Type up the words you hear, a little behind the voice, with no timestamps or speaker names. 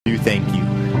thank you.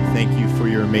 Thank you for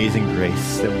your amazing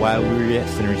grace, that while we were yet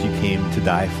sinners, you came to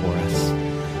die for us.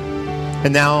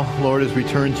 And now, Lord, as we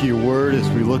turn to your word, as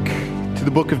we look to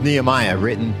the book of Nehemiah,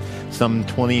 written some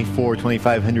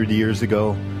 2,500 years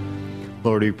ago,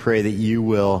 Lord, we pray that you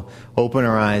will open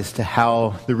our eyes to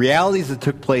how the realities that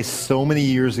took place so many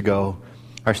years ago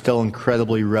are still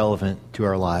incredibly relevant to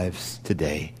our lives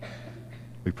today.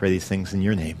 We pray these things in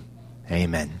your name.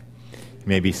 Amen. You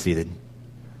may be seated.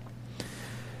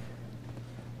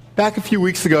 Back a few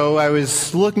weeks ago, I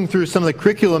was looking through some of the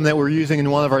curriculum that we're using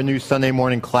in one of our new Sunday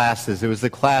morning classes. It was the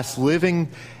class Living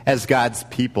as God's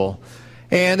People.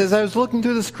 And as I was looking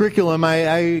through this curriculum,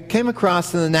 I came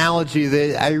across an analogy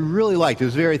that I really liked. It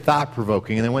was very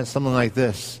thought-provoking, and it went something like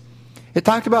this. It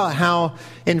talked about how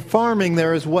in farming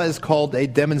there is what is called a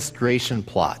demonstration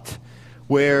plot,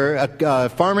 where a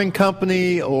farming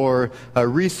company or a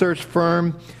research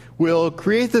firm will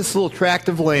create this little tract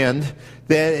of land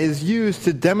that is used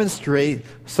to demonstrate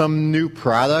some new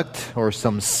product or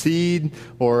some seed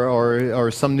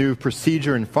or some new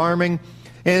procedure in farming.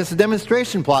 And it's a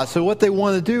demonstration plot. So what they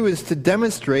want to do is to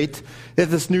demonstrate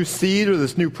that this new seed or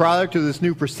this new product or this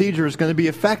new procedure is going to be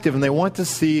effective. And they want to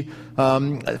see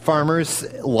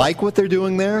farmers like what they're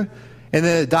doing there and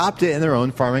then adopt it in their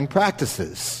own farming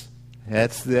practices.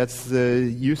 That's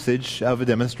the usage of a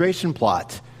demonstration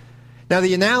plot. Now,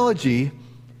 the analogy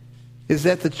is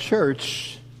that the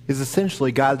church is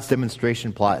essentially God's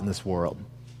demonstration plot in this world.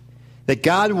 That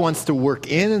God wants to work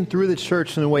in and through the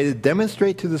church in a way to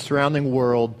demonstrate to the surrounding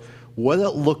world what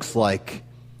it looks like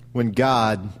when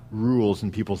God rules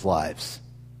in people's lives.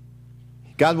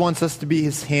 God wants us to be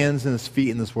his hands and his feet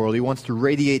in this world. He wants to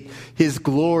radiate his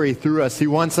glory through us. He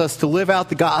wants us to live out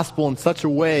the gospel in such a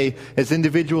way as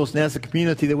individuals and as a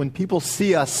community that when people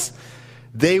see us,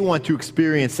 they want to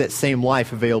experience that same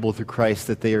life available through Christ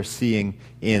that they are seeing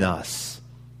in us.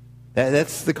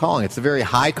 That's the calling. It's a very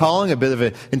high calling, a bit of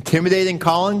an intimidating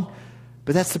calling,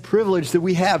 but that's the privilege that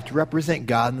we have to represent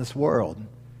God in this world.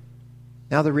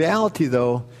 Now, the reality,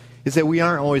 though, is that we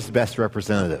aren't always the best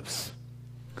representatives.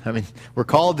 I mean, we're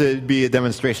called to be a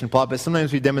demonstration plot, but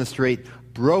sometimes we demonstrate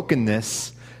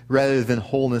brokenness rather than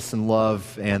wholeness and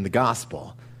love and the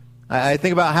gospel. I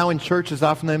think about how in churches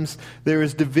oftentimes there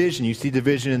is division. You see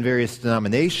division in various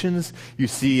denominations. You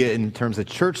see it in terms of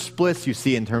church splits. You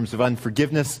see it in terms of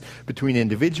unforgiveness between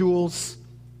individuals.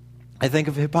 I think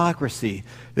of hypocrisy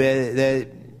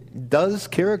that does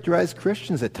characterize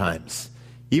Christians at times.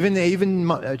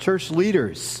 Even church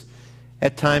leaders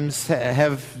at times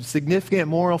have significant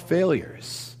moral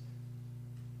failures.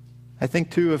 I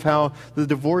think, too, of how the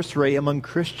divorce rate among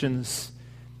Christians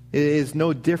is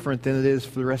no different than it is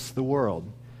for the rest of the world.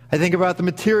 I think about the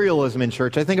materialism in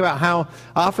church. I think about how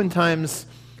oftentimes,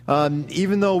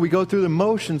 even though we go through the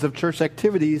motions of church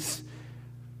activities,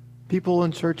 people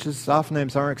in churches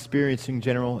oftentimes aren't experiencing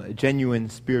genuine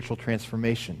spiritual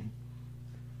transformation.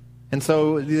 And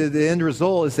so the end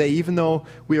result is that even though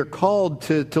we are called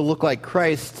to look like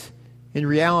Christ, in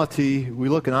reality, we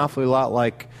look an awfully lot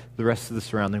like the rest of the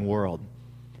surrounding world.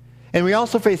 And we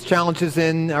also face challenges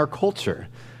in our culture.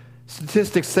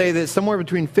 Statistics say that somewhere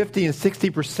between 50 and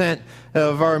 60%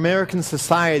 of our American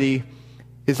society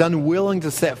is unwilling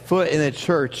to set foot in a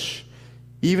church,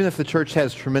 even if the church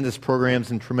has tremendous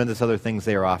programs and tremendous other things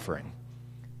they are offering.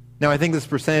 Now, I think this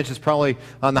percentage is probably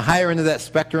on the higher end of that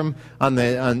spectrum on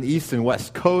the east and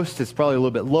west coast. It's probably a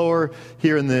little bit lower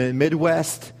here in the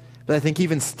Midwest. But I think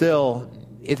even still,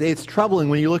 it's troubling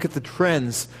when you look at the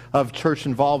trends of church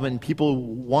involvement and people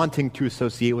wanting to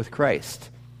associate with Christ.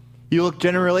 You look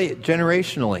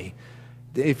generationally.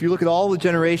 If you look at all the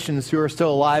generations who are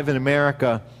still alive in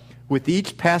America, with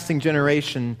each passing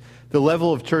generation, the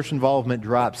level of church involvement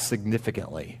drops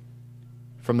significantly.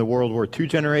 From the World War II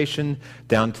generation,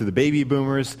 down to the baby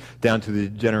boomers, down to the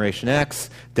Generation X,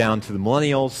 down to the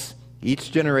millennials.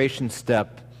 Each generation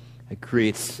step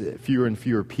creates fewer and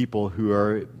fewer people who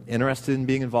are interested in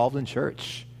being involved in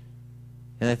church.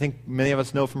 And I think many of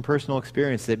us know from personal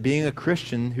experience that being a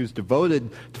Christian who's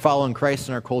devoted to following Christ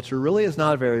in our culture really is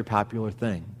not a very popular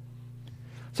thing.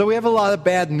 So we have a lot of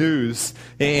bad news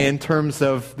in terms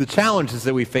of the challenges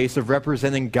that we face of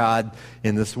representing God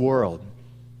in this world.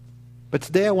 But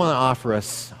today I want to offer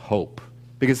us hope,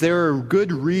 because there are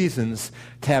good reasons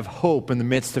to have hope in the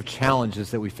midst of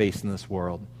challenges that we face in this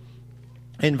world.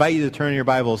 I invite you to turn your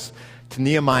Bibles to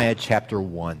Nehemiah chapter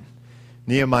 1.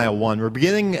 Nehemiah 1. We're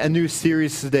beginning a new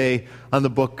series today on the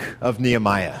book of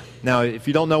Nehemiah. Now, if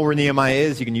you don't know where Nehemiah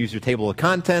is, you can use your table of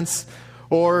contents.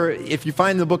 Or if you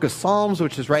find the book of Psalms,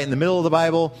 which is right in the middle of the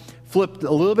Bible, Flip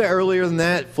a little bit earlier than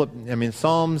that.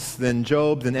 Psalms, then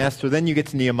Job, then Esther, then you get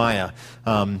to Nehemiah,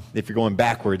 if you're going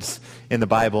backwards in the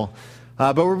Bible.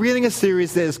 But we're reading a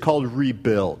series that is called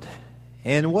Rebuild.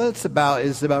 And what it's about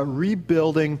is about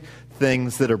rebuilding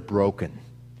things that are broken,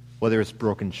 whether it's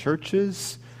broken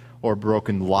churches or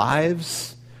broken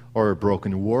lives or a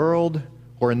broken world,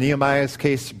 or in Nehemiah's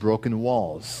case, broken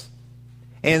walls.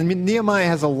 And Nehemiah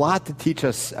has a lot to teach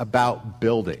us about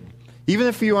building. Even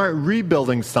if you aren't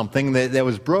rebuilding something that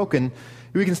was broken,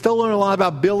 we can still learn a lot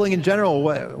about building in general,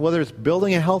 whether it's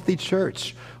building a healthy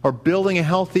church or building a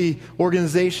healthy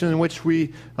organization in which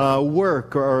we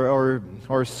work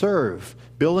or serve,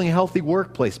 building a healthy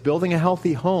workplace, building a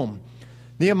healthy home.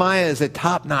 Nehemiah is a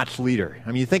top-notch leader.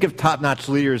 You think of top-notch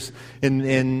leaders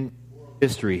in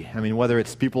history. Whether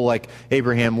it's people like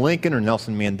Abraham Lincoln or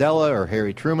Nelson Mandela or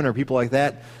Harry Truman or people like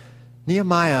that,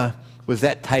 Nehemiah was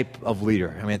that type of leader.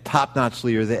 A top-notch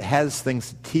leader that has things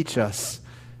to teach us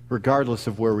regardless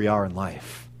of where we are in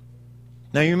life.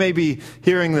 Now, you may be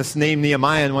hearing this name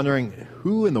Nehemiah and wondering,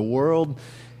 who in the world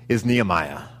is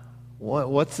Nehemiah?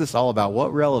 What's this all about?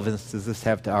 What relevance does this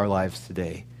have to our lives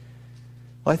today?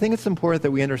 Well, I think it's important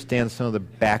that we understand some of the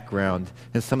background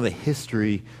and some of the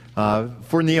history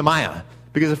for Nehemiah.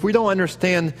 Because if we don't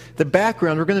understand the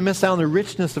background, we're going to miss out on the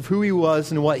richness of who he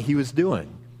was and what he was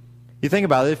doing. You think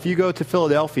about it, if you go to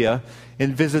Philadelphia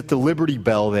and visit the Liberty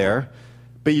Bell there,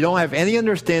 but you don't have any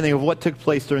understanding of what took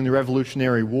place during the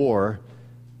Revolutionary War,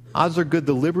 odds are good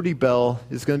the Liberty Bell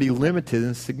is going to be limited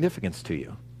in significance to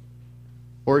you.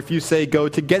 Or if you say go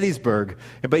to Gettysburg,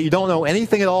 but you don't know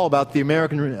anything at all about the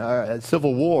American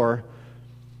Civil War,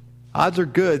 odds are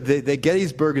good that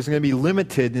Gettysburg is going to be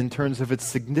limited in terms of its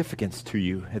significance to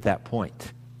you at that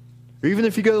point. Or even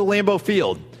if you go to Lambeau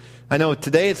Field. I know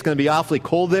today it's going to be awfully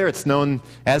cold there. It's known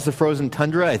as the frozen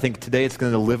tundra. I think today it's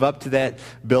going to live up to that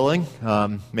billing.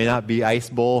 May not be Ice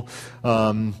Bowl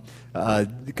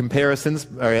comparisons.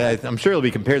 I'm sure it'll be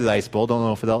compared to the Ice Bowl. Don't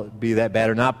know if it'll be that bad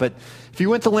or not. But if you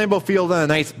went to Lambeau Field on a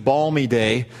nice balmy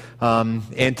day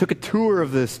and took a tour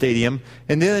of the stadium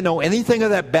and didn't know anything of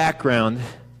that background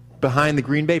behind the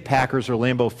Green Bay Packers or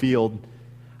Lambeau Field,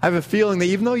 I have a feeling that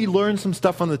even though you learned some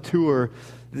stuff on the tour,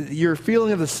 your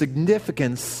feeling of the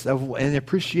significance of and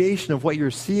appreciation of what you're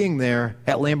seeing there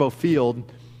at Lambeau Field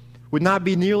would not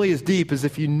be nearly as deep as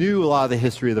if you knew a lot of the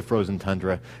history of the frozen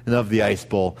tundra and of the Ice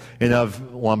Bowl and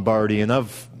of Lombardy and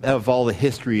of all the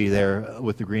history there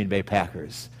with the Green Bay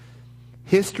Packers.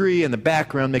 History and the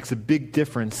background makes a big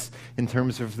difference in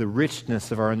terms of the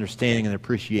richness of our understanding and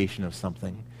appreciation of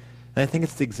something. And I think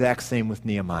it's the exact same with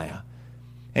Nehemiah.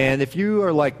 And if you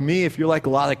are like me, if you're like a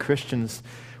lot of Christians,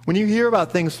 when you hear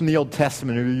about things from the Old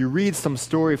Testament or you read some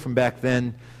story from back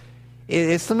then,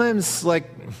 it's sometimes like,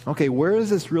 okay, where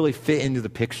does this really fit into the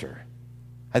picture?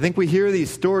 I think we hear these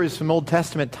stories from Old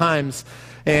Testament times,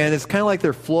 and it's kind of like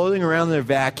they're floating around in a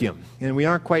vacuum, and we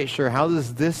aren't quite sure, how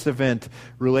does this event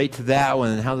relate to that one,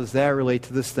 and how does that relate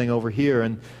to this thing over here?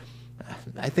 And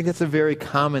I think that's a very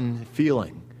common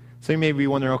feeling. So you may be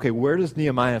wondering, okay, where does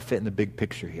Nehemiah fit in the big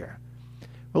picture here?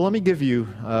 Well, let me give you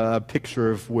a picture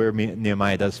of where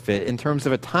Nehemiah does fit in terms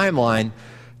of a timeline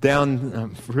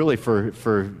down really for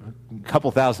a couple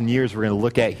thousand years we're going to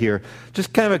look at here.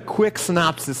 Just kind of a quick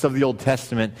synopsis of the Old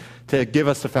Testament to give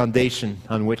us a foundation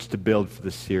on which to build for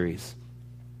this series.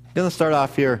 I'm going to start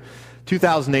off here,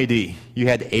 2000 AD. You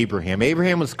had Abraham.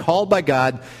 Abraham was called by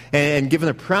God and given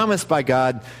a promise by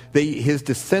God that his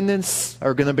descendants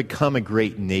are going to become a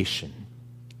great nation.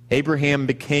 Abraham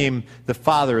became the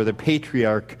father, the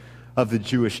patriarch of the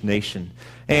Jewish nation.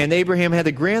 And Abraham had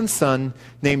a grandson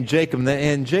named Jacob,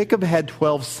 and Jacob had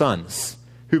 12 sons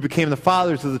who became the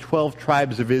fathers of the 12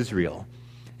 tribes of Israel.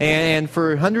 And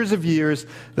for hundreds of years,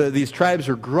 these tribes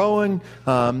were growing.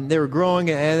 They were growing,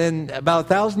 and then about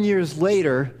 1,000 years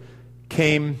later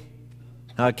came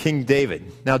King David.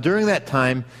 Now, during that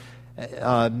time,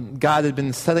 God had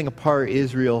been setting apart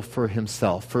Israel for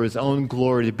himself, for his own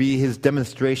glory, to be his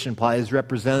demonstration plot, his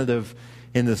representative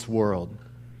in this world.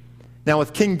 Now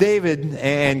with King David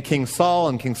and King Saul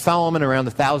and King Solomon around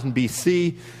 1000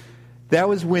 BC, that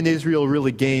was when Israel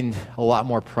really gained a lot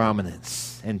more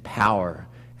prominence and power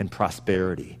and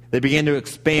prosperity. They began to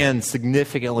expand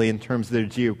significantly in terms of their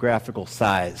geographical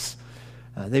size.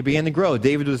 They began to grow.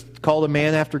 David was called a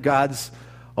man after God's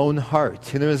own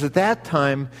heart. And it was at that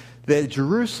time that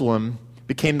Jerusalem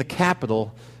became the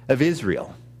capital of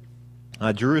Israel.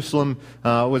 Jerusalem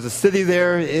was a city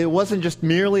there. It wasn't just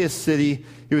merely a city.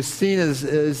 It was seen as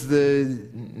the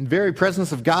very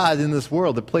presence of God in this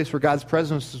world, the place where God's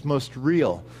presence was most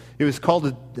real.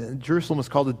 Jerusalem was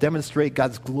called to demonstrate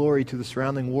God's glory to the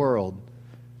surrounding world.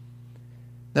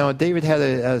 Now, David had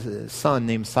a son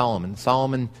named Solomon.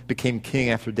 Solomon became king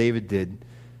after David did.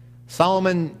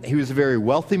 Solomon, he was a very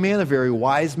wealthy man, a very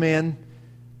wise man,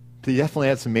 but he definitely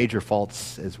had some major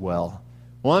faults as well.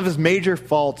 One of his major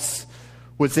faults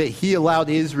was that he allowed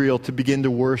Israel to begin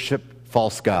to worship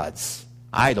false gods,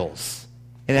 idols.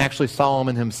 And actually,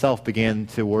 Solomon himself began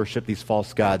to worship these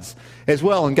false gods as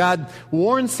well. And God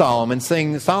warned Solomon,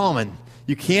 saying, Solomon,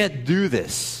 you can't do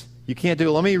this. You can't do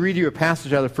it. Let me read you a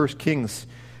passage out of 1 Kings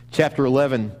chapter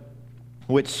 11,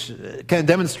 which kind of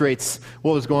demonstrates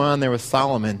what was going on there with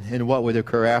Solomon and what would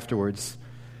occur afterwards.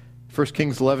 1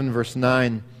 Kings 11, verse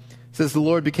 9 says, the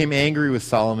Lord became angry with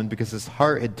Solomon because his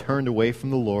heart had turned away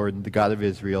from the Lord, the God of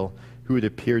Israel, who had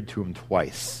appeared to him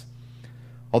twice.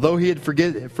 Although he had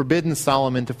forbidden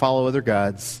Solomon to follow other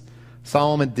gods,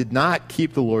 Solomon did not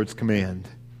keep the Lord's command.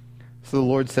 So the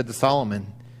Lord said to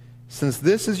Solomon, since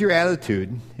this is your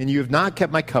attitude, and you have not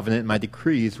kept my covenant and my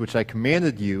decrees, which I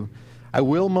commanded you, I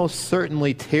will most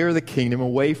certainly tear the kingdom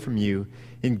away from you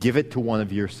and give it to one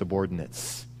of your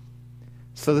subordinates.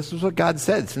 So this is what God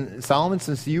said. Solomon,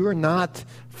 since you are not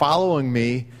following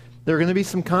me, there are going to be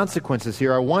some consequences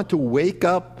here. I want to wake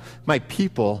up my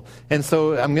people, and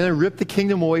so I'm going to rip the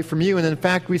kingdom away from you. And in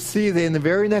fact, we see that in the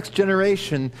very next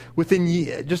generation, within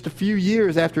just a few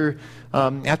years after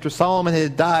Solomon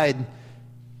had died,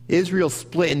 Israel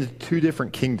split into two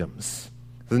different kingdoms.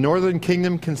 The northern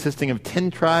kingdom, consisting of 10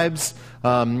 tribes,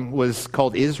 was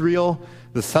called Israel.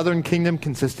 The southern kingdom,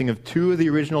 consisting of 2 of the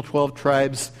original 12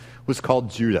 tribes, was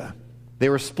called Judah. They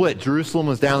were split. Jerusalem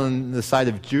was down on the side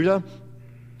of Judah.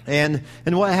 And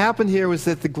what happened here was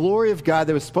that the glory of God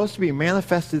that was supposed to be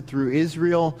manifested through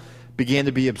Israel began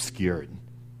to be obscured.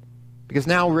 Because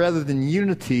now, rather than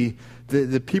unity,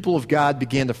 the people of God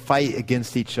began to fight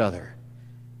against each other.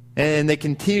 And they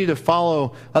continue to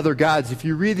follow other gods. If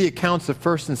you read the accounts of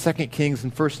 1st and 2nd Kings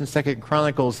and 1st and 2nd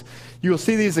Chronicles, you will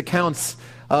see these accounts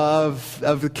of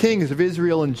the kings of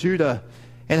Israel and Judah,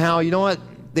 and how, you know what,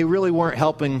 they really weren't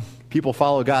helping people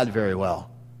follow God very well.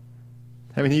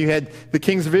 I mean, you had the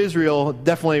kings of Israel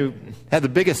definitely had the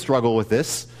biggest struggle with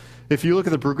this. If you look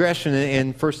at the progression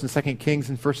in 1st and 2nd Kings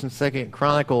and 1st and 2nd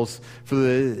Chronicles for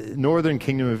the northern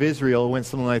kingdom of Israel, it went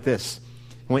something like this.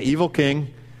 It went evil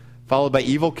king, followed by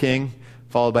evil king,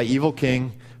 followed by evil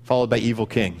king, followed by evil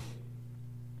king.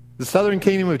 The southern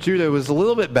kingdom of Judah was a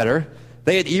little bit better.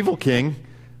 They had evil king,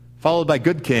 followed by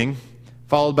good king,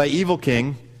 followed by evil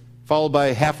king, followed by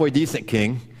halfway decent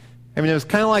king. I mean, it was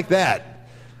kind of like that.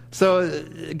 So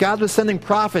God was sending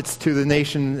prophets to the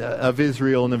nation of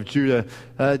Israel and of Judah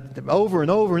over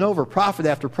and over and over, prophet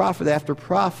after prophet after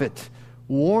prophet,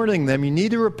 warning them, you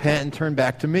need to repent and turn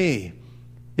back to me.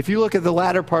 If you look at the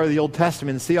latter part of the Old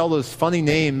Testament and see all those funny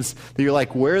names that you're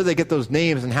like, where do they get those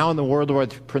names, and how in the world do I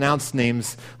pronounce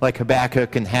names like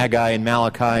Habakkuk and Haggai and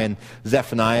Malachi and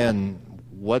Zephaniah, and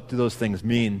what do those things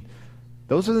mean?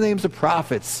 Those are the names of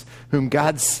prophets whom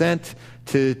God sent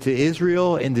to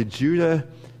Israel and to Judah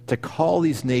to call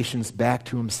these nations back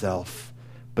to himself,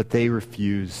 but they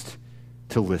refused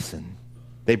to listen.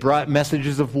 They brought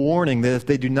messages of warning that if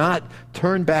they do not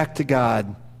turn back to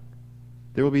God,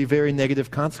 there will be very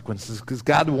negative consequences, because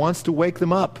God wants to wake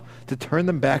them up, to turn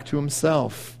them back to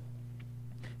himself.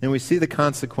 And we see the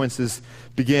consequences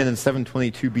begin in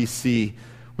 722 BC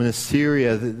when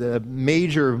Assyria, the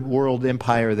major world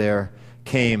empire there,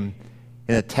 came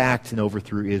and attacked and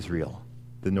overthrew Israel,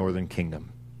 the northern kingdom.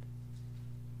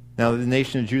 Now, the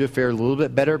nation of Judah fared a little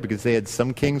bit better because they had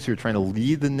some kings who were trying to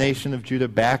lead the nation of Judah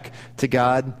back to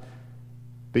God.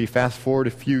 But you fast forward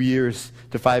a few years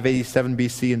to 587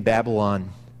 BC in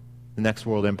Babylon, the next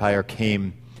world empire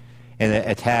came and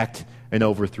attacked and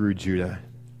overthrew Judah.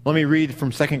 Let me read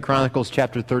from 2 Chronicles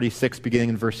chapter 36, beginning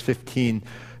in verse 15,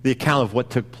 the account of what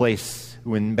took place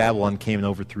when Babylon came and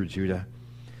overthrew Judah.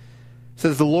 It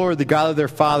says, the Lord, the God of their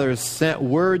fathers, sent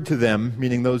word to them,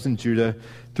 meaning those in Judah,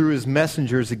 through his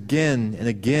messengers again and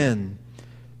again,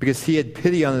 because he had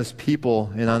pity on his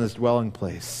people and on his dwelling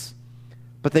place.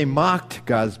 But they mocked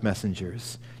God's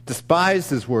messengers, despised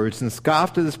his words, and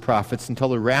scoffed at his prophets until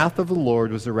the wrath of the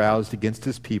Lord was aroused against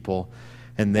his people,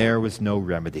 and there was no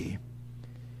remedy.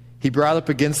 He brought up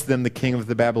against them the king of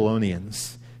the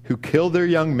Babylonians, who killed their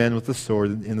young men with the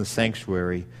sword in the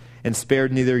sanctuary, and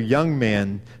spared neither young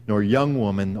man nor young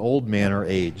woman, old man or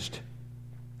aged.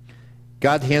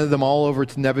 God handed them all over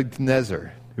to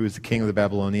Nebuchadnezzar, who was the king of the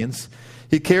Babylonians.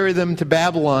 He carried to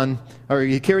Babylon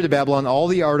all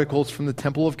the articles from the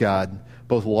temple of God,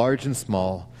 both large and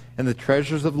small, and the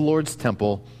treasures of the Lord's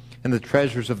temple, and the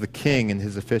treasures of the king and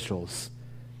his officials.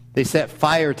 They set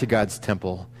fire to God's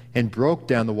temple and broke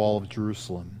down the wall of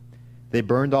Jerusalem. They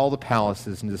burned all the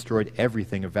palaces and destroyed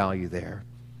everything of value there.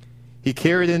 He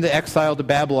carried into exile to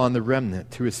Babylon the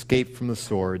remnant who escaped from the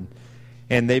sword,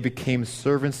 and they became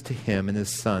servants to him and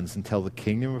his sons until the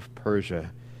kingdom of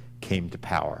Persia came to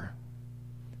power.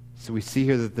 So we see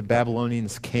here that the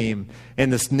Babylonians came,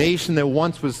 and this nation that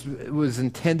once was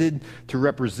intended to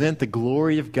represent the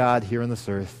glory of God here on this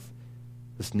earth,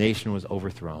 this nation was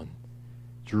overthrown.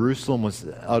 Jerusalem was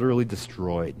utterly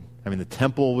destroyed. I mean, the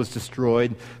temple was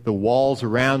destroyed. The walls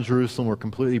around Jerusalem were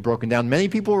completely broken down. Many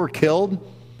people were killed.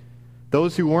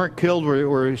 Those who weren't killed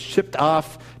were shipped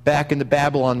off back into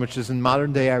Babylon, which is in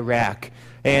modern-day Iraq.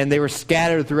 And they were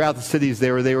scattered throughout the cities.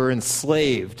 They were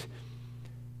enslaved.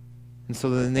 And so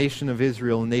the nation of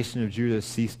Israel, the nation of Judah,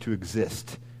 ceased to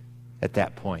exist at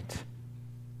that point.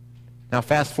 Now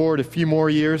fast forward a few more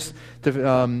years to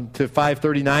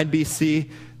 539 BC,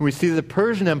 and we see the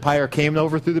Persian Empire came and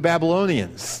overthrew the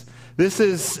Babylonians. This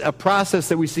is a process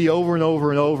that we see over and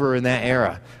over and over in that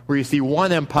era, where you see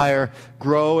one empire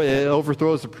grow, it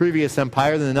overthrows the previous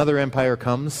empire, then another empire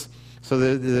comes. So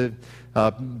the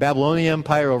Babylonian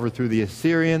Empire overthrew the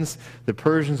Assyrians, the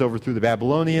Persians overthrew the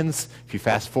Babylonians. If you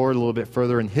fast forward a little bit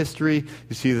further in history,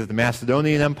 you see that the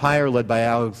Macedonian Empire, led by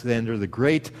Alexander the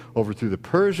Great, overthrew the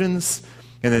Persians.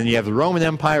 And then you have the Roman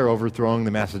Empire overthrowing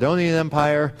the Macedonian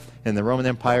Empire, and the Roman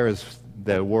Empire is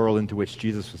the world into which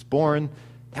Jesus was born.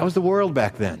 That was the world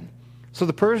back then. So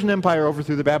the Persian Empire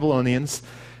overthrew the Babylonians,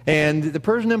 and the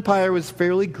Persian Empire was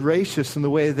fairly gracious in the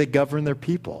way that they governed their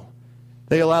people.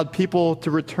 They allowed people to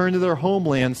return to their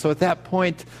homeland. So at that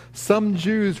point, some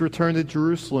Jews returned to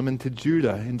Jerusalem and to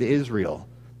Judah and to Israel.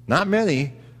 Not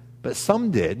many, but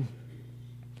some did.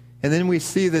 And then we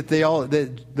see that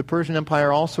the Persian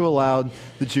Empire also allowed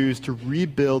the Jews to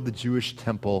rebuild the Jewish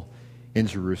temple in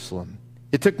Jerusalem.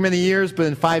 It took many years, but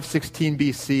in 516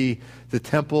 BC, the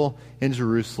temple in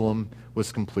Jerusalem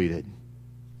was completed.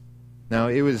 Now,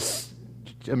 it was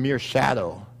a mere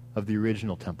shadow of the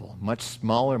original temple. Much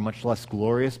smaller, much less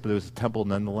glorious, but it was a temple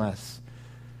nonetheless.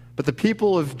 But the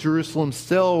people of Jerusalem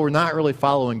still were not really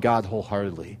following God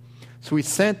wholeheartedly. So he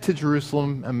sent to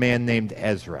Jerusalem a man named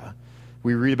Ezra.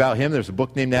 We read about him. There's a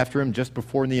book named after him just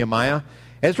before Nehemiah.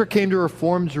 Ezra came to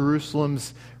reform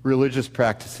Jerusalem's religious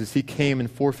practices. He came in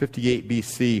 458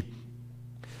 BC.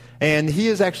 And he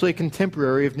is actually a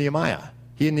contemporary of Nehemiah.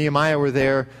 He and Nehemiah were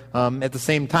there at the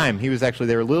same time. He was actually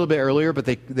there a little bit earlier, but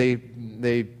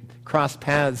they crossed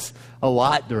paths a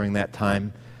lot during that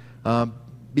time.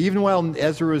 Even while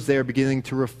Ezra was there beginning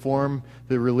to reform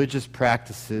the religious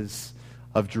practices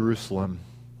of Jerusalem,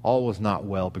 all was not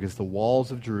well because the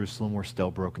walls of Jerusalem were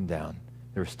still broken down.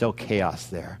 There was still chaos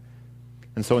there.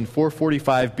 And so in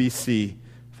 445 BC,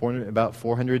 about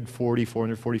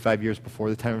 445 years before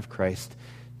the time of Christ,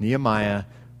 Nehemiah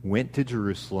went to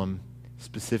Jerusalem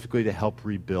specifically to help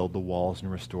rebuild the walls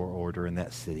and restore order in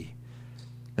that city.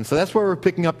 And so that's where we're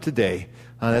picking up today.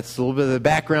 That's a little bit of the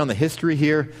background, the history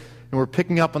here. And we're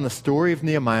picking up on the story of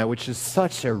Nehemiah, which is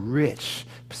such a rich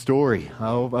story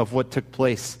of what took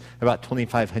place about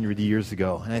 2,500 years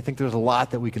ago. And I think there's a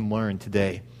lot that we can learn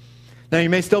today. Now, you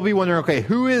may still be wondering, okay,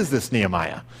 who is this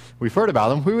Nehemiah? We've heard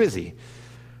about him. Who is he?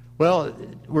 Well,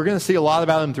 we're going to see a lot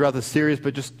about him throughout the series,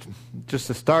 but just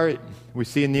to start, we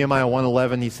see in Nehemiah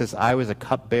 1:11, he says, I was a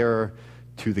cupbearer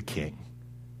to the king.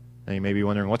 Now, you may be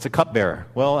wondering, what's a cupbearer?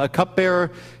 Well, a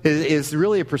cupbearer is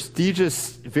really a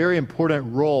prestigious, very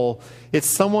important role. It's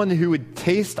someone who would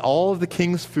taste all of the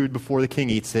king's food before the king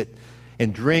eats it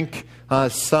and drink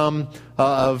some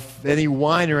of any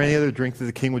wine or any other drink that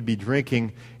the king would be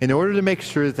drinking in order to make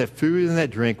sure that the food in that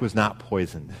drink was not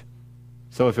poisoned.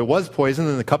 So if it was poisoned,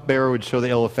 then the cupbearer would show the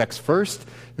ill effects first,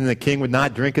 and the king would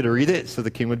not drink it or eat it, so the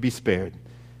king would be spared.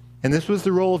 And this was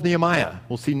the role of Nehemiah.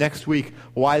 We'll see next week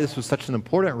why this was such an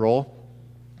important role.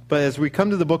 But as we come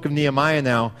to the book of Nehemiah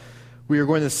now, we are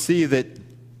going to see that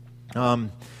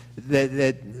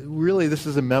that really this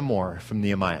is a memoir from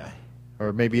Nehemiah,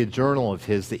 or maybe a journal of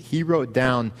his that he wrote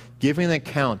down, giving an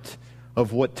account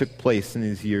of what took place in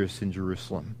these years in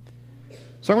Jerusalem.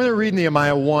 So I'm going to read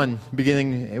Nehemiah 1,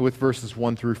 beginning with verses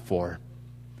 1 through 4.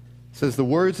 It says, the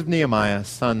words of Nehemiah,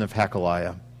 son of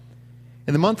Hakaliah.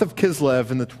 In the month of Kislev,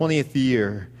 in the 20th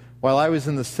year, while I was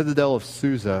in the citadel of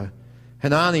Susa,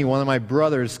 Hanani, one of my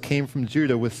brothers, came from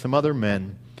Judah with some other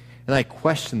men, and I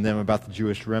questioned them about the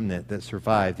Jewish remnant that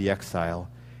survived the exile,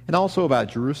 and also about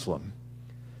Jerusalem.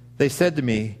 They said to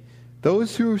me,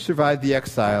 those who survived the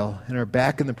exile and are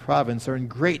back in the province are in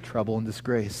great trouble and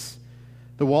disgrace.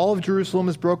 The wall of Jerusalem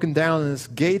is broken down, and its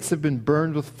gates have been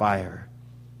burned with fire.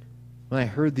 When I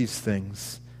heard these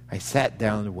things, I sat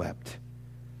down and wept.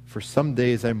 For some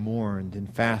days I mourned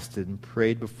and fasted and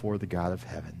prayed before the God of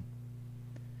heaven.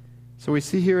 So we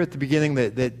see here at the beginning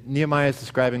that Nehemiah is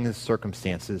describing his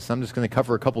circumstances. I'm just going to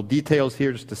cover a couple details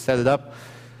here just to set it up.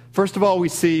 First of all, we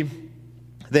see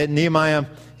that Nehemiah,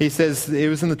 he says it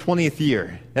was in the 20th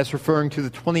year. That's referring to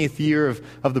the 20th year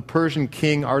of the Persian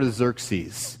king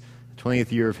Artaxerxes, the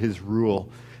 20th year of his rule.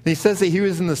 And he says that he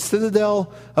was in the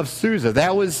citadel of Susa.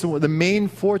 That was the main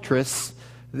fortress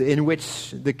in which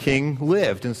the king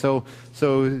lived. And so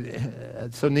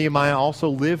Nehemiah also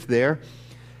lived there.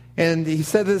 And he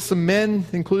said that some men,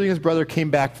 including his brother, came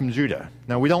back from Judah.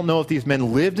 Now, we don't know if these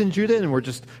men lived in Judah and were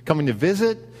just coming to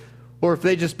visit, or if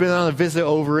they just been on a visit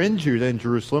over in Judah and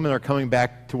Jerusalem and are coming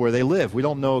back to where they live. We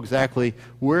don't know exactly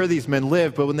where these men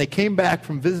lived, but when they came back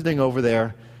from visiting over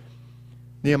there,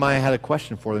 Nehemiah had a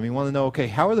question for them. He wanted to know, okay,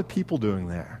 how are the people doing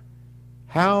there?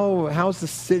 How's the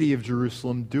city of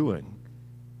Jerusalem doing?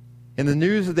 And the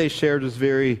news that they shared was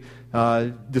very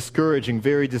discouraging,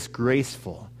 very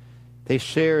disgraceful. They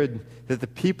shared that the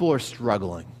people are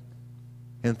struggling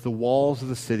and that the walls of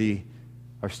the city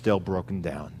are still broken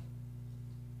down.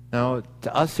 Now,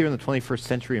 to us here in the 21st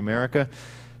century America,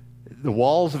 the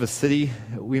walls of a city,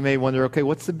 we may wonder, okay,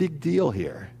 what's the big deal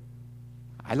here?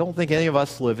 I don't think any of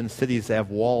us live in cities that have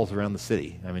walls around the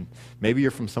city. I mean, maybe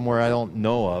you're from somewhere I don't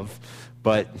know of,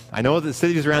 but I know that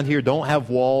cities around here don't have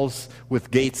walls with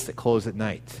gates that close at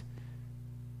night.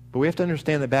 But we have to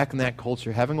understand that back in that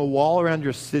culture, having a wall around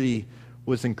your city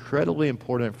was incredibly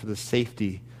important for the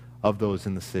safety of those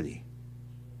in the city.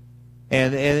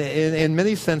 And in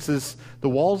many senses, the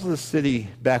walls of the city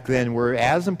back then were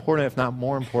as important, if not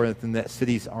more important, than that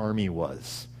city's army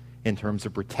was in terms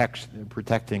of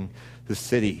protecting the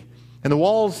city. And the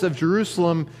walls of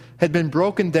Jerusalem had been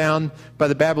broken down by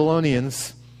the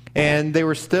Babylonians, and they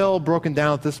were still broken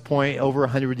down at this point over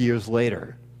 100 years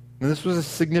later. And this was a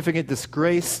significant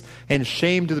disgrace and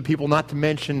shame to the people, not to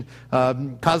mention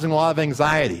causing a lot of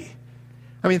anxiety.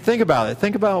 I mean, think about it.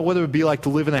 Think about what it would be like to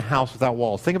live in a house without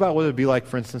walls. Think about what it would be like,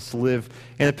 for instance, to live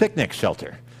in a picnic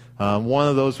shelter, one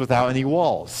of those without any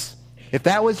walls. If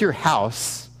that was your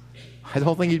house, I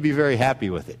don't think you'd be very happy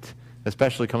with it,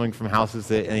 especially coming from houses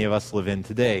that any of us live in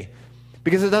today,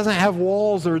 because it doesn't have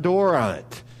walls or a door on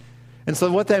it. And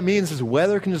so what that means is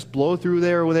weather can just blow through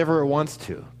there whenever it wants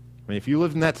to. I mean, if you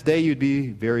lived in that today, you'd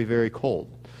be very, very cold.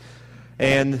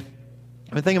 And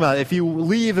I mean, think about it. If you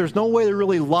leave, there's no way to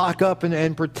really lock up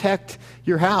and protect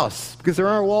your house because there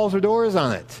aren't walls or doors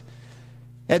on it.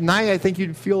 At night, I think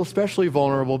you'd feel especially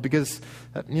vulnerable because,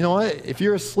 you know what? If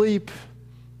you're asleep,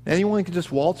 anyone can just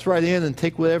waltz right in and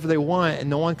take whatever they want, and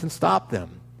no one can stop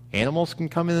them. Animals can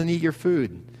come in and eat your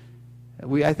food.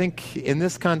 I think in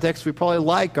this context, we probably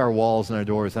like our walls and our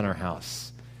doors on our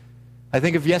house. I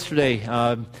think of yesterday,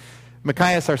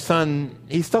 Machias, our son,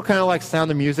 he still kind of likes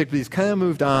Sound of Music, but he's kind of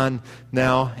moved on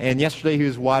now. And yesterday he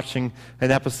was watching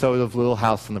an episode of Little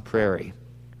House on the Prairie.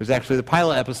 It was actually the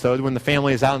pilot episode when the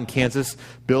family is out in Kansas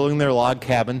building their log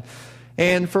cabin.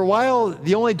 And for a while,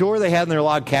 the only door they had in their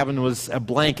log cabin was a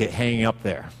blanket hanging up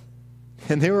there.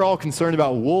 And they were all concerned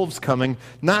about wolves coming.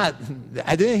 I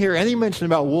didn't hear any mention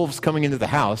about wolves coming into the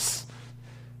house.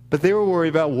 But they were worried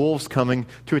about wolves coming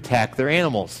to attack their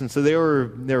animals. And so they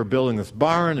were building this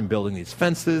barn and building these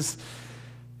fences.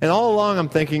 And all along I'm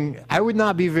thinking, I would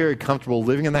not be very comfortable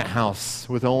living in that house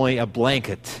with only a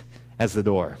blanket as the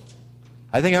door.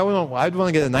 I think I'd want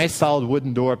to get a nice solid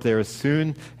wooden door up there as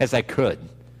soon as I could.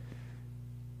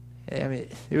 I mean,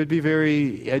 it would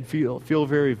be I'd feel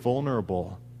very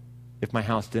vulnerable if my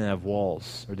house didn't have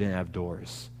walls or didn't have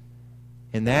doors.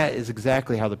 And that is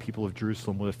exactly how the people of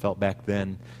Jerusalem would have felt back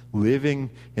then, living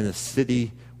in a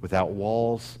city without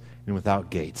walls and without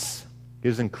gates. It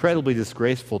was incredibly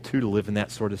disgraceful, too, to live in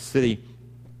that sort of city.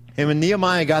 And when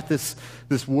Nehemiah got this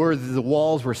word that the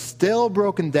walls were still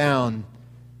broken down,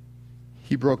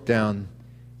 he broke down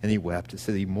and he wept. It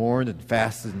said he mourned and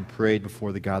fasted and prayed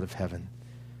before the God of heaven.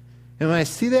 And when I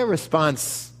see that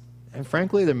response, and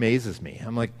frankly, it amazes me.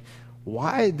 I'm like,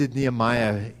 why did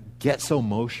Nehemiah get so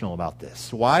emotional about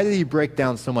this? Why did he break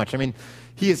down so much? I mean,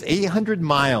 he is 800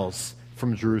 miles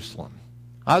from Jerusalem.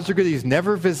 Odds are good he's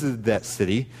never visited that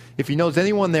city. If he knows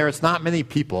anyone there, it's not many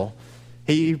people.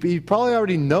 He probably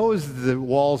already knows the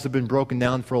walls have been broken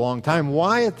down for a long time.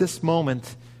 Why at this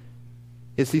moment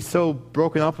is he so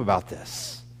broken up about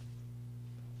this?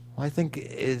 Well, I think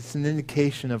it's an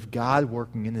indication of God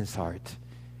working in his heart.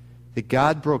 That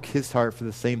God broke his heart for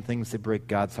the same things that break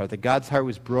God's heart. That God's heart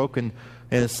was broken,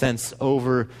 in a sense,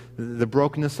 over the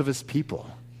brokenness of his people.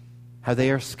 How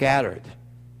they are scattered.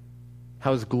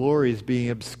 How his glory is being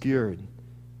obscured.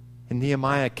 And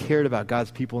Nehemiah cared about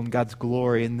God's people and God's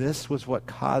glory. And this was what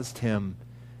caused him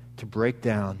to break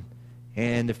down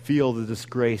and to feel the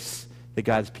disgrace that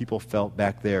God's people felt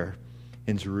back there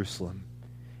in Jerusalem.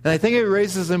 And I think it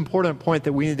raises an important point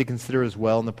that we need to consider as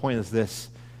well, and the point is this.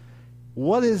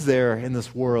 What is there in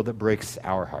this world that breaks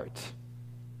our heart?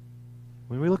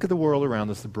 When we look at the world around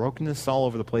us, the brokenness all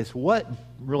over the place, what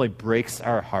really breaks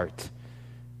our heart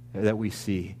that we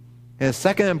see? And the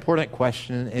second important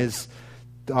question is,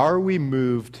 are we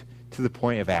moved to the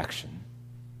point of action?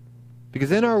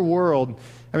 Because in our world,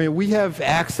 we have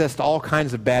access to all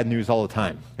kinds of bad news all the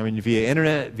time. Via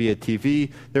internet, via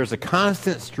TV, there's a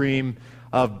constant stream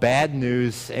of bad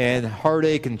news and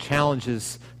heartache and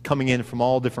challenges coming in from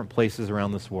all different places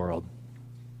around this world.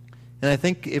 And I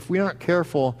think if we aren't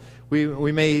careful,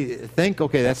 we may think,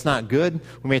 okay, that's not good.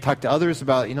 We may talk to others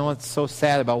about, it's so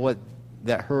sad about what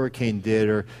that hurricane did,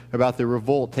 or about the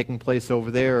revolt taking place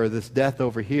over there, or this death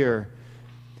over here.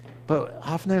 But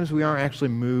oftentimes we aren't actually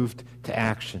moved to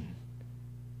action.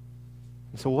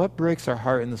 And so what breaks our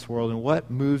heart in this world, and what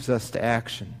moves us to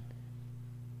action?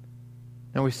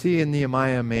 Now we see in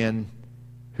Nehemiah a man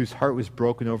whose heart was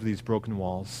broken over these broken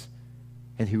walls,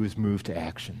 and who was moved to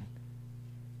action.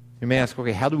 You may ask,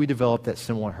 okay, how do we develop that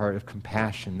similar heart of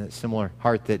compassion, that similar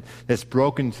heart that's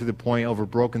broken to the point over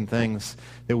broken things,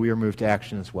 that we are moved to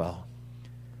action as well?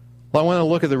 Well, I want to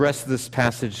look at the rest of this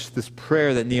passage, this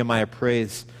prayer that Nehemiah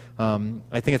prays. I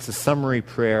think it's a summary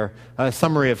prayer, a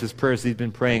summary of his prayers that he's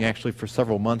been praying actually for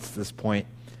several months at this point.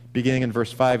 Beginning in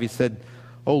verse 5, he said,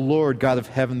 "O Lord, God of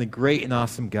heaven, the great and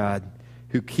awesome God,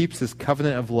 who keeps his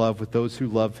covenant of love with those who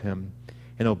love him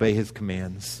and obey his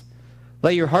commands.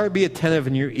 Let your heart be attentive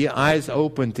and your eyes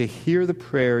open to hear the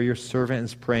prayer your servant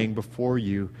is praying before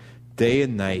you day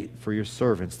and night for your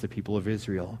servants, the people of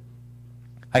Israel.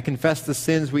 I confess the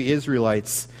sins we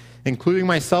Israelites, including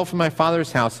myself and my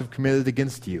father's house, have committed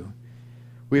against you.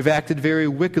 We have acted very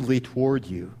wickedly toward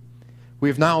you. We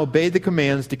have not obeyed the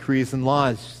commands, decrees, and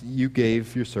laws you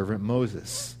gave your servant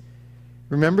Moses.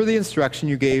 Remember the instruction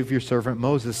you gave your servant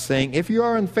Moses, saying, 'If you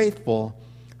are unfaithful,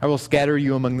 I will scatter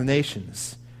you among the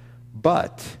nations.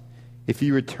 But if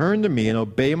you return to me and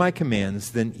obey my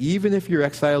commands, then even if your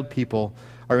exiled people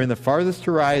are in the farthest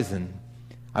horizon,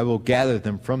 I will gather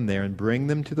them from there and bring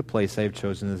them to the place I have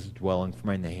chosen as a dwelling for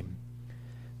my name.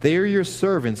 They are your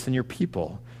servants and your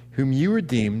people, whom you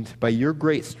redeemed by your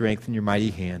great strength and your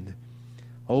mighty hand.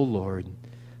 O Lord,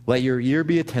 let your ear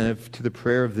be attentive to the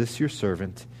prayer of this your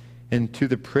servant, and to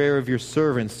the prayer of your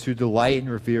servants who delight in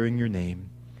revering your name.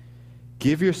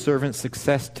 Give your servant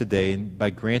success today by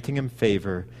granting him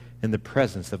favor in the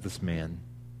presence of this man.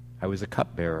 I was a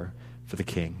cupbearer for the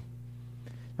king."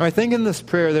 Now, I think in this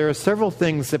prayer there are several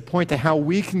things that point to how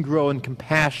we can grow in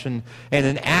compassion and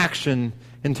in action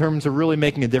in terms of really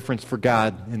making a difference for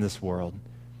God in this world.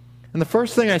 And the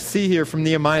first thing I see here from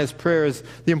Nehemiah's prayer is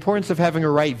the importance of having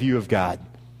a right view of God.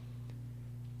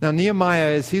 Now,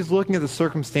 Nehemiah, as he's looking at the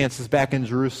circumstances back in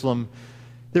Jerusalem,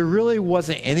 there really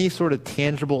wasn't any sort of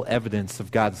tangible evidence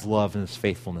of God's love and his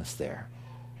faithfulness there.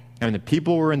 The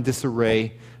people were in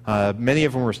disarray. Many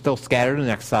of them were still scattered in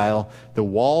exile. The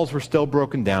walls were still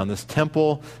broken down. This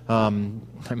temple,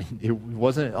 it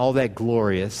wasn't all that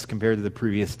glorious compared to the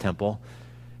previous temple.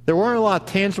 There weren't a lot of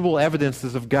tangible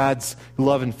evidences of God's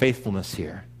love and faithfulness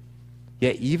here.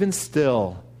 Yet even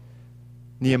still,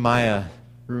 Nehemiah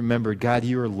remembered, God,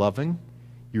 you are loving.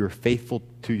 You are faithful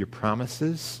to your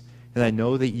promises. And I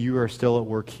know that you are still at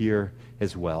work here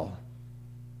as well.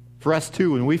 For us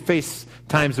too, when we face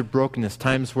times of brokenness,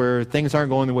 times where things aren't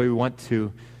going the way we want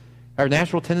to, our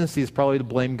natural tendency is probably to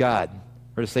blame God,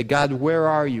 or to say, God, where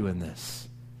are you in this?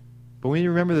 But when you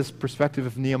remember this perspective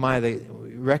of Nehemiah,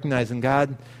 recognizing,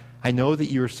 God, I know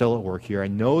that you are still at work here. I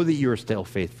know that you are still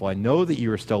faithful. I know that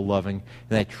you are still loving,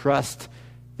 and I trust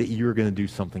that you are going to do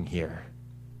something here.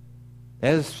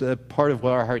 That is a part of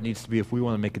what our heart needs to be if we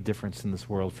want to make a difference in this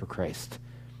world for Christ.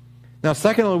 Now,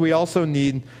 secondly, we also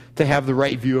need to have the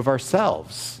right view of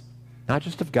ourselves. Not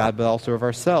just of God, but also of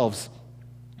ourselves.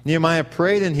 Nehemiah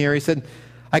prayed in here. He said,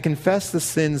 I confess the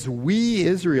sins we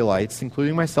Israelites,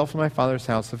 including myself and my father's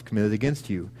house, have committed against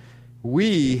you.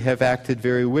 We have acted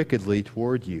very wickedly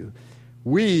toward you.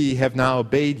 We have not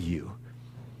obeyed you.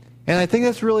 And I think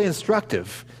that's really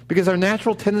instructive, because our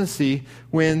natural tendency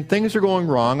when things are going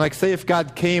wrong, like say if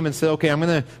God came and said, okay, I'm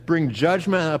going to bring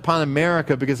judgment upon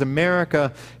America because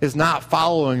America is not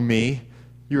following me,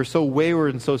 you are so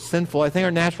wayward and so sinful, I think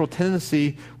our natural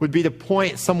tendency would be to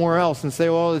point somewhere else and say,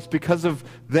 well, it's because of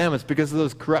them, it's because of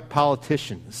those corrupt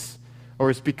politicians, or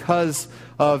it's because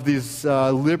of these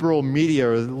liberal media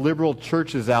or liberal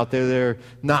churches out there that are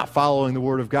not following the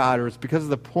Word of God, or it's because of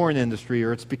the porn industry,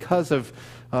 or it's because of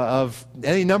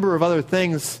any number of other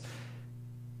things.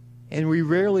 And we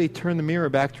rarely turn the mirror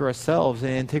back to ourselves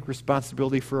and take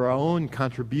responsibility for our own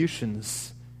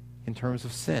contributions in terms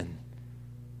of sin.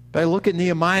 But I look at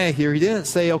Nehemiah here. He didn't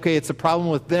say, okay, it's a problem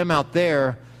with them out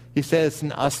there. He said it's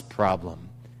an us problem.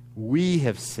 We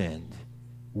have sinned.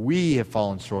 We have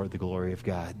fallen short of the glory of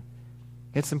God.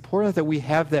 It's important that we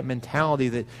have that mentality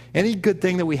that any good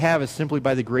thing that we have is simply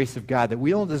by the grace of God, that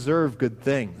we don't deserve good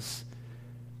things.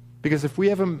 Because if we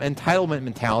have an entitlement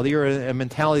mentality or a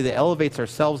mentality that elevates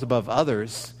ourselves above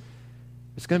others,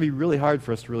 it's going to be really hard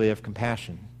for us to really have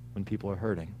compassion when people are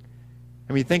hurting.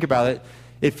 I mean, think about it.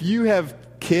 If you have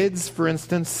kids, for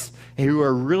instance, who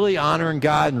are really honoring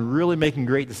God and really making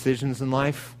great decisions in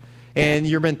life, and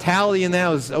your mentality in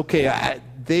that is, okay,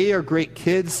 they are great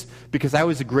kids because I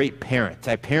was a great parent.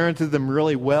 I parented them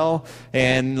really well,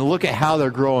 and look at how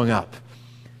they're growing up.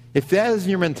 If that is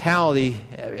your mentality,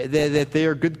 that they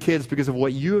are good kids because of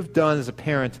what you have done as a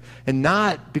parent, and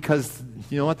not because,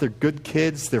 you know what, they're good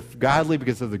kids, they're godly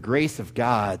because of the grace of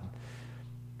God,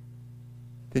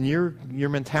 then your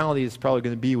mentality is probably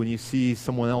going to be, when you see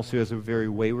someone else who has a very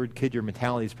wayward kid, your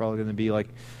mentality is probably going to be like,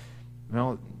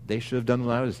 well, they should have done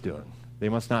what I was doing. They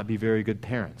must not be very good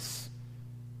parents.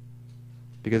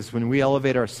 Because when we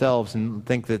elevate ourselves and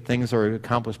think that things are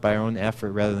accomplished by our own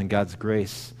effort rather than God's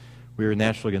grace, we are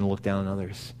naturally going to look down on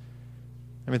others.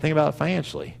 I mean, think about it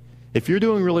financially. If you're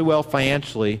doing really well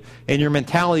financially and your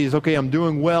mentality is, okay, I'm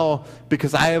doing well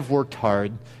because I have worked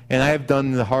hard and I have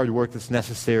done the hard work that's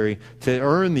necessary to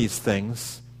earn these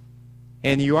things,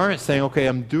 and you aren't saying, okay,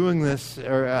 I'm doing this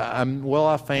or I'm well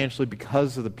off financially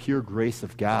because of the pure grace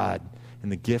of God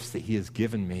and the gifts that He has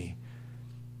given me.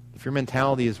 If your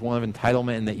mentality is one of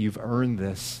entitlement and that you've earned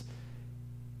this,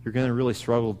 you're going to really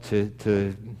struggle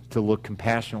to look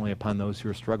compassionately upon those who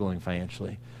are struggling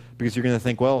financially. Because you're going to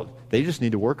think, well, they just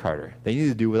need to work harder. They need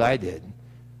to do what I did.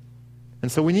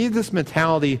 And so we need this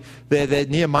mentality that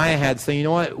Nehemiah had, saying, you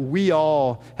know what, we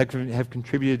all have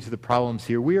contributed to the problems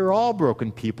here. We are all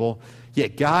broken people,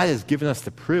 yet God has given us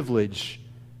the privilege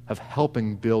of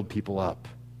helping build people up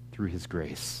through His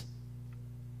grace.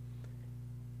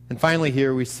 And finally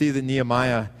here, we see that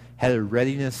Nehemiah had a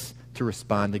readiness to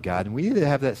respond to God. And we need to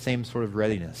have that same sort of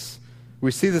readiness. We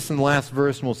see this in the last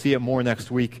verse, and we'll see it more next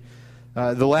week.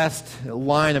 The last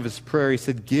line of his prayer, he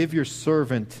said, give your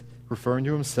servant, referring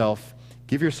to himself,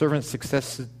 give your servant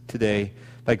success today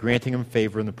by granting him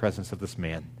favor in the presence of this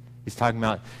man. He's talking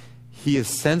about he has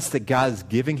sensed that God is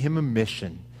giving him a mission,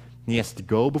 and he has to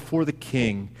go before the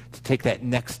king to take that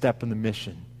next step in the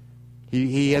mission.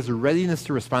 He has a readiness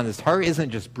to respond. His heart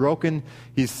isn't just broken.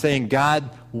 He's saying, God,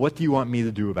 what do you want me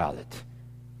to do about it?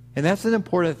 And that's an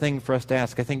important thing for us to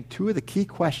ask. I think two of the key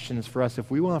questions for us, if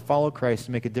we want to follow Christ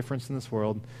and make a difference in this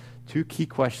world, two key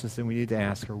questions that we need to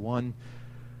ask are, one,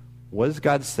 what is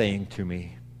God saying to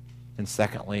me? And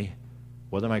secondly,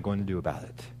 what am I going to do about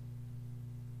it?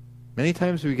 Many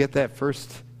times we get that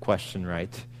first question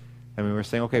right. I mean, we're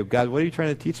saying, okay, God, what are you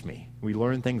trying to teach me? We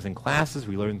learn things in classes,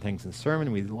 we learn things in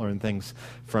sermon, we learn things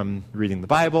from reading the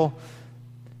Bible,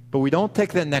 but we don't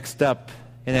take that next step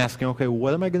in asking, okay,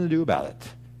 what am I going to do about it?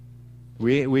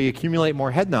 We accumulate more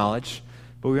head knowledge,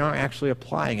 but we aren't actually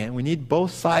applying it. And we need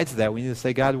both sides of that. We need to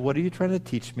say, God, what are you trying to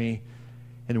teach me,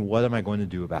 and what am I going to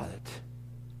do about it?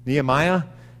 Nehemiah,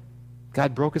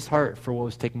 God broke his heart for what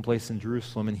was taking place in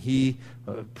Jerusalem, and he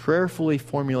prayerfully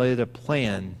formulated a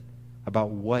plan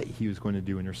about what he was going to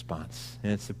do in response.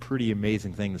 And it's a pretty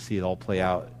amazing thing to see it all play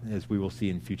out, as we will see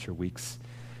in future weeks.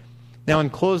 Now, in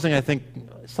closing, I think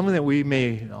something that we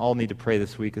may all need to pray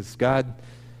this week is, God,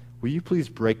 will you please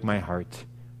break my heart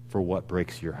for what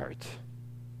breaks your heart?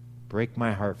 Break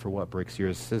my heart for what breaks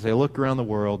yours. As I look around the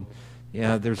world,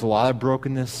 yeah, there's a lot of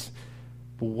brokenness,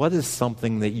 but what is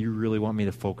something that you really want me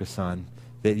to focus on,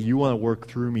 that you want to work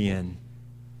through me in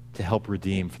to help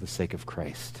redeem for the sake of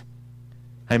Christ?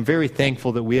 I'm very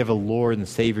thankful that we have a Lord and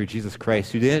Savior, Jesus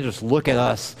Christ, who didn't just look at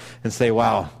us and say,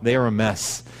 wow, they are a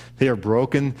mess. They are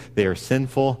broken. They are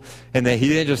sinful. And that he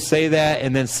didn't just say that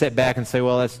and then sit back and say,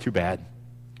 well, that's too bad.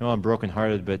 Oh, I'm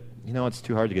brokenhearted, but you know, it's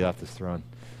too hard to get off this throne.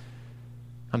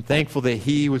 I'm thankful that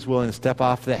he was willing to step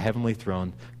off that heavenly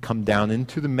throne, come down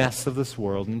into the mess of this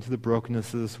world, into the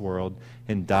brokenness of this world,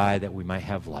 and die that we might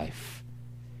have life.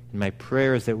 And my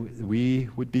prayer is that we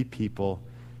would be people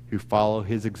who follow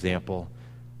his example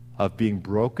of being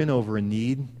broken over a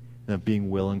need and of being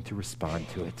willing to respond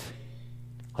to it.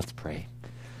 Let's pray.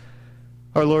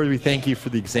 Our Lord, we thank you for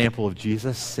the example of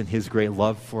Jesus and his great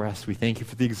love for us. We thank you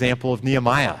for the example of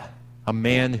Nehemiah, a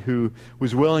man who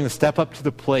was willing to step up to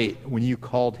the plate when you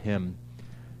called him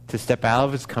to step out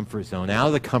of his comfort zone, out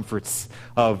of the comforts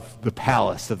of the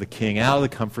palace of the king, out of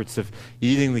the comforts of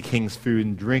eating the king's food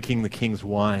and drinking the king's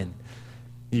wine.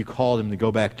 You called him to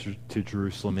go back to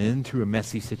Jerusalem into a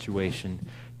messy situation,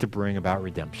 to bring about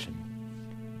redemption.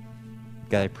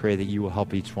 God, I pray that you will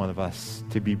help each one of us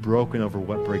to be broken over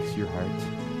what breaks your heart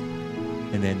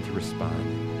and then to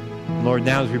respond. Lord,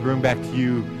 now as we bring back to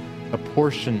you a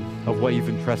portion of what you've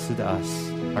entrusted to us,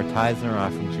 our tithes and our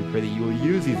offerings, we pray that you will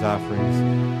use these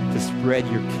offerings to spread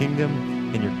your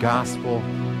kingdom and your gospel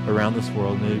around this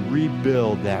world and to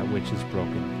rebuild that which is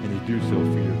broken and to do so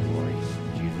for your glory.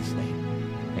 In Jesus'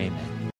 name, amen.